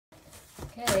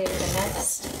Okay, the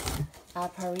next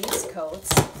Apparis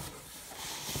coats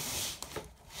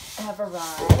have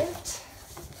arrived.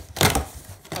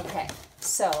 Okay,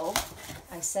 so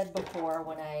I said before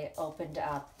when I opened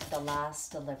up the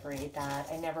last delivery that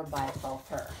I never buy faux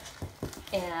fur.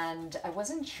 And I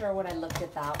wasn't sure when I looked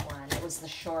at that one. It was the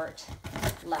short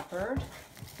leopard,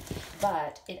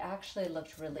 but it actually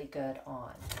looked really good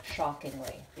on,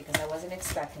 shockingly, because I wasn't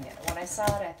expecting it. When I saw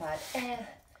it, I thought, eh.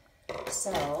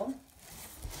 So,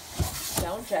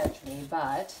 don't judge me,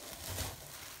 but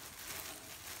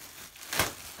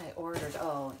I ordered,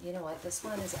 oh, you know what? This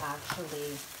one is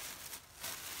actually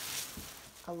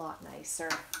a lot nicer.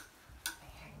 Let me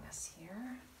hang this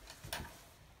here.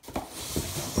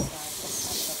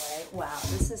 Wow,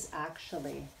 this is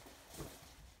actually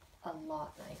a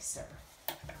lot nicer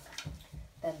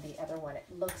than the other one. It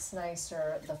looks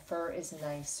nicer, the fur is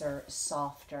nicer,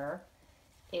 softer.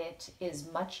 It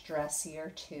is much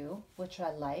dressier too, which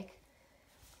I like.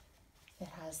 It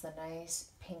has the nice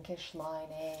pinkish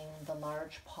lining, the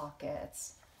large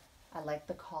pockets. I like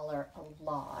the collar a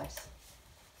lot.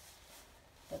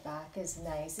 The back is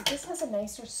nice. It just has a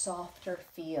nicer, softer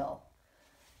feel.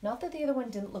 Not that the other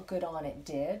one didn't look good on, it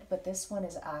did, but this one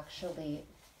is actually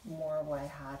more what I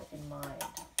had in mind.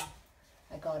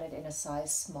 I got it in a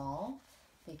size small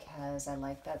because I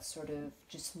like that sort of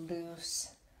just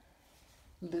looser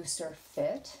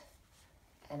fit,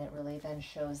 and it really then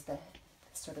shows the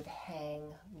sort of hang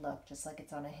look, just like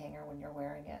it's on a hanger when you're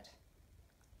wearing it.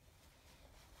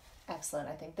 Excellent.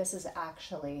 I think this is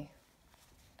actually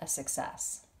a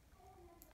success.